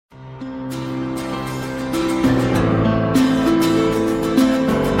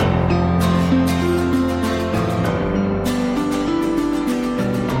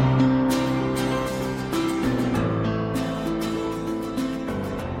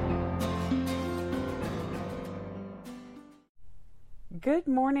Good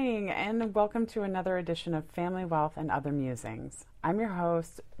morning and welcome to another edition of Family Wealth and Other Musings. I'm your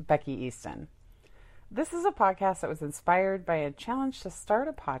host, Becky Easton. This is a podcast that was inspired by a challenge to start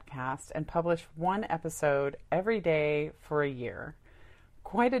a podcast and publish one episode every day for a year.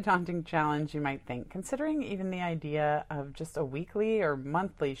 Quite a daunting challenge, you might think, considering even the idea of just a weekly or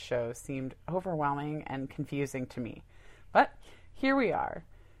monthly show seemed overwhelming and confusing to me. But here we are.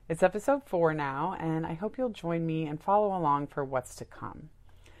 It's episode 4 now, and I hope you'll join me and follow along for what's to come.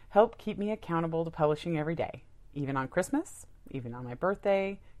 Help keep me accountable to publishing every day, even on Christmas, even on my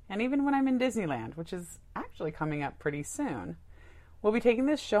birthday, and even when I'm in Disneyland, which is actually coming up pretty soon. We'll be taking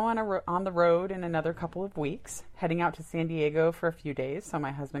this show on the road in another couple of weeks, heading out to San Diego for a few days so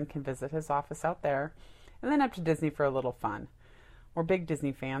my husband can visit his office out there, and then up to Disney for a little fun. We're big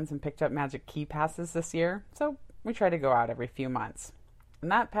Disney fans and picked up Magic Key passes this year, so we try to go out every few months.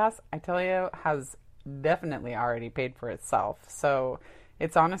 And that pass, I tell you, has definitely already paid for itself. So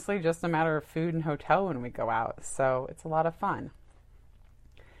it's honestly just a matter of food and hotel when we go out. So it's a lot of fun.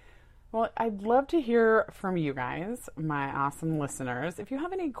 Well, I'd love to hear from you guys, my awesome listeners. If you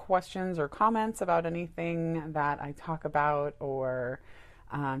have any questions or comments about anything that I talk about, or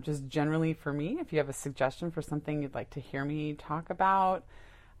just generally for me, if you have a suggestion for something you'd like to hear me talk about,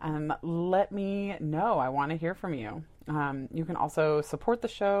 let me know. I want to hear from you. You can also support the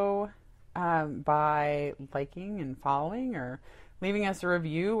show by liking and following or leaving us a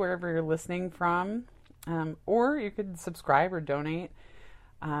review wherever you're listening from. Or you could subscribe or donate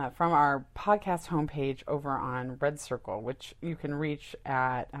from our podcast homepage over on Red Circle, which you can reach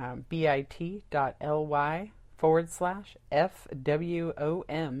at bit.ly/FWOM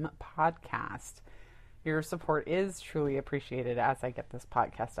podcast. Your support is truly appreciated as I get this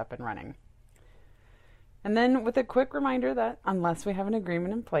podcast up and running. And then with a quick reminder that unless we have an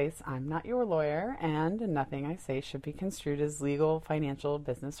agreement in place, I'm not your lawyer, and nothing I say should be construed as legal, financial,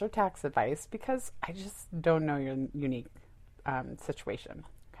 business, or tax advice because I just don't know your unique situation.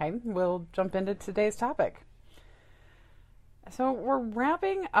 Okay, we'll jump into today's topic. So we're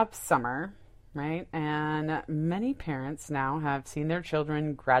wrapping up summer, right? And many parents now have seen their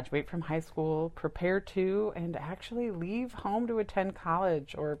children graduate from high school, prepare to, and actually leave home to attend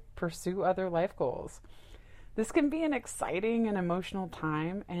college or pursue other life goals. This can be an exciting and emotional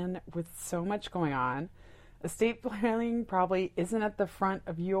time, and with so much going on, estate planning probably isn't at the front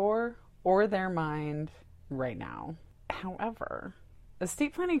of your or their mind right now. However,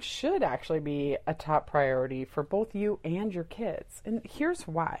 estate planning should actually be a top priority for both you and your kids, and here's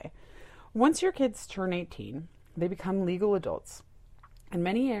why. Once your kids turn 18, they become legal adults, and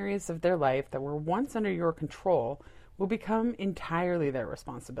many areas of their life that were once under your control will become entirely their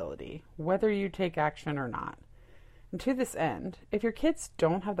responsibility, whether you take action or not. And to this end, if your kids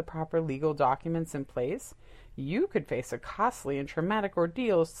don't have the proper legal documents in place, you could face a costly and traumatic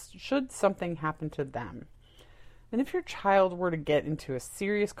ordeal should something happen to them. And if your child were to get into a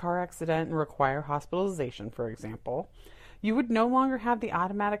serious car accident and require hospitalization, for example, you would no longer have the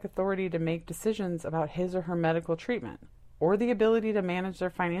automatic authority to make decisions about his or her medical treatment, or the ability to manage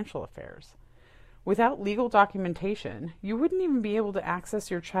their financial affairs. Without legal documentation, you wouldn't even be able to access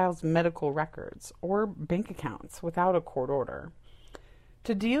your child's medical records or bank accounts without a court order.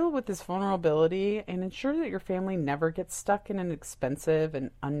 To deal with this vulnerability and ensure that your family never gets stuck in an expensive and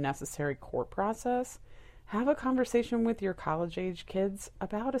unnecessary court process, have a conversation with your college-age kids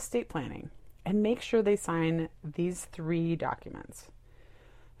about estate planning and make sure they sign these 3 documents.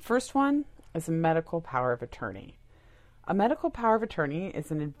 First one is a medical power of attorney. A medical power of attorney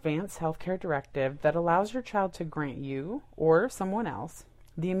is an advanced healthcare directive that allows your child to grant you, or someone else,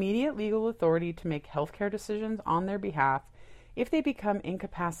 the immediate legal authority to make healthcare decisions on their behalf if they become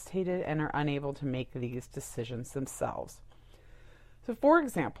incapacitated and are unable to make these decisions themselves. So, for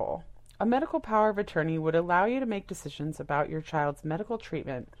example, a medical power of attorney would allow you to make decisions about your child's medical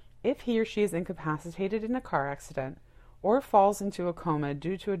treatment if he or she is incapacitated in a car accident or falls into a coma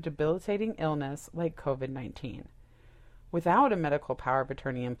due to a debilitating illness like COVID-19. Without a medical power of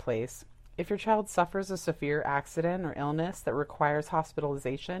attorney in place, if your child suffers a severe accident or illness that requires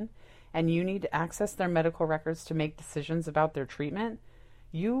hospitalization and you need to access their medical records to make decisions about their treatment,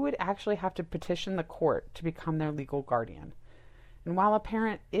 you would actually have to petition the court to become their legal guardian. And while a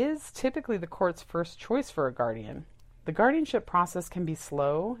parent is typically the court's first choice for a guardian, the guardianship process can be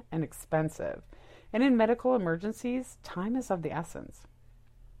slow and expensive, and in medical emergencies, time is of the essence.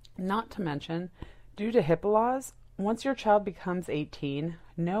 Not to mention, due to HIPAA laws, once your child becomes 18,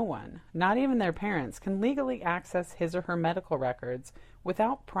 no one, not even their parents, can legally access his or her medical records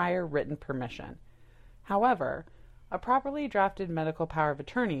without prior written permission. However, a properly drafted medical power of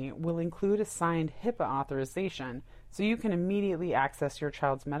attorney will include a signed HIPAA authorization so you can immediately access your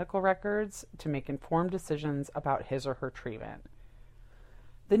child's medical records to make informed decisions about his or her treatment.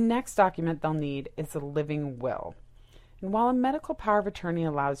 The next document they'll need is a living will. And while a medical power of attorney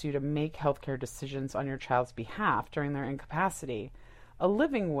allows you to make healthcare decisions on your child's behalf during their incapacity, a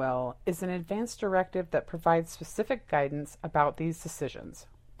living will is an advance directive that provides specific guidance about these decisions,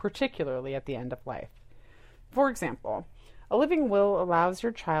 particularly at the end of life. For example, a living will allows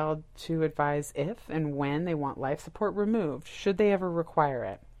your child to advise if and when they want life support removed, should they ever require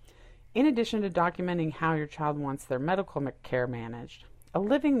it. In addition to documenting how your child wants their medical care managed, a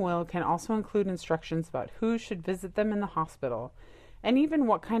living will can also include instructions about who should visit them in the hospital and even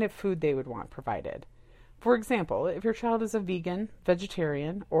what kind of food they would want provided. For example, if your child is a vegan,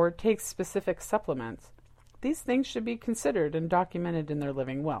 vegetarian, or takes specific supplements, these things should be considered and documented in their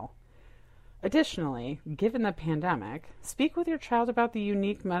living will. Additionally, given the pandemic, speak with your child about the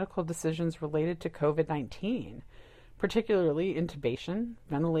unique medical decisions related to COVID-19, particularly intubation,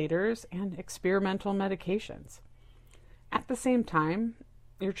 ventilators, and experimental medications. At the same time,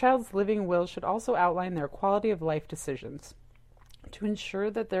 your child's living will should also outline their quality of life decisions to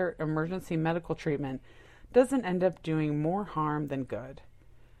ensure that their emergency medical treatment doesn't end up doing more harm than good.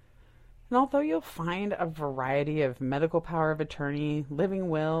 And although you'll find a variety of medical power of attorney, living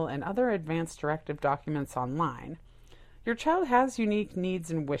will, and other advance directive documents online, your child has unique needs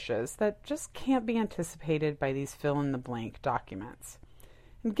and wishes that just can't be anticipated by these fill-in-the-blank documents.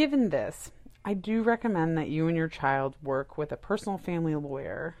 And given this, I do recommend that you and your child work with a personal family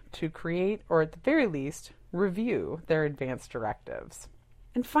lawyer to create, or at the very least, review their advance directives.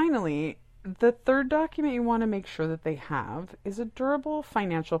 And finally, the third document you want to make sure that they have is a durable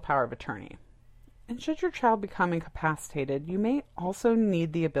financial power of attorney. And should your child become incapacitated, you may also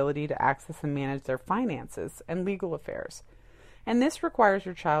need the ability to access and manage their finances and legal affairs. And this requires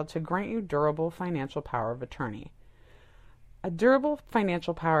your child to grant you durable financial power of attorney. A durable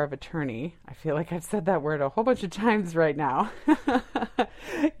financial power of attorney, I feel like I've said that word a whole bunch of times right now,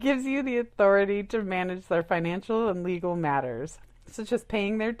 gives you the authority to manage their financial and legal matters, such as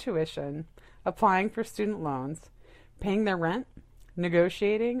paying their tuition, applying for student loans, paying their rent,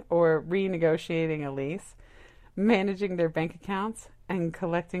 negotiating or renegotiating a lease, managing their bank accounts, and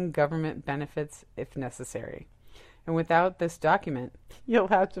collecting government benefits if necessary. And without this document, you'll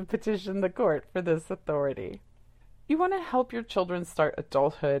have to petition the court for this authority. You want to help your children start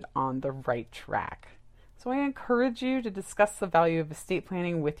adulthood on the right track. So I encourage you to discuss the value of estate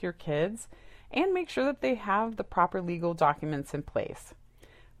planning with your kids and make sure that they have the proper legal documents in place.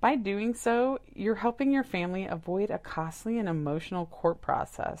 By doing so, you're helping your family avoid a costly and emotional court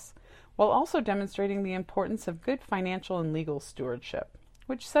process, while also demonstrating the importance of good financial and legal stewardship,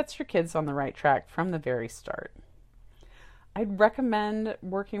 which sets your kids on the right track from the very start. I'd recommend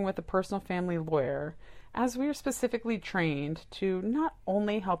working with a personal family lawyer, as we are specifically trained to not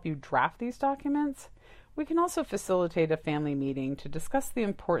only help you draft these documents, we can also facilitate a family meeting to discuss the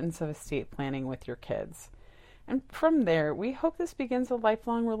importance of estate planning with your kids. And from there, we hope this begins a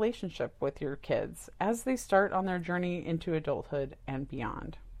lifelong relationship with your kids as they start on their journey into adulthood and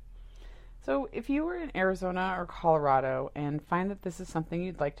beyond. So if you are in Arizona or Colorado and find that this is something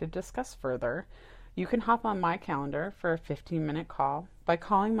you'd like to discuss further, you can hop on my calendar for a 15-minute call by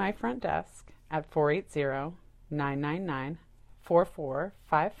calling my front desk at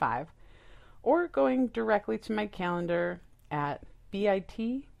 480-999-4455 or going directly to my calendar at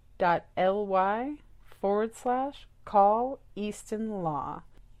bit.ly/call Easton Law.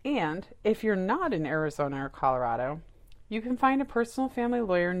 And if you're not in Arizona or Colorado, you can find a personal family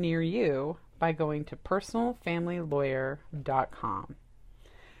lawyer near you by going to personalfamilylawyer.com.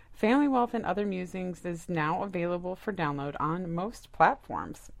 Family Wealth and Other Musings is now available for download on most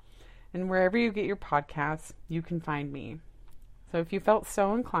platforms. And wherever you get your podcasts, you can find me. So if you felt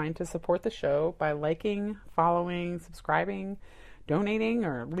so inclined to support the show by liking, following, subscribing, donating,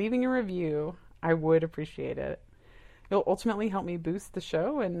 or leaving a review, I would appreciate it. You'll ultimately help me boost the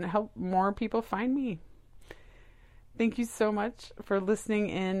show and help more people find me. Thank you so much for listening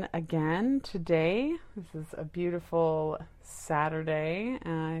in again today. This is a beautiful Saturday,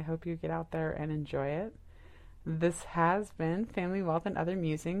 and I hope you get out there and enjoy it. This has been Family Wealth and Other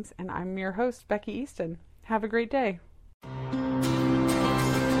Musings, and I'm your host, Becky Easton. Have a great day.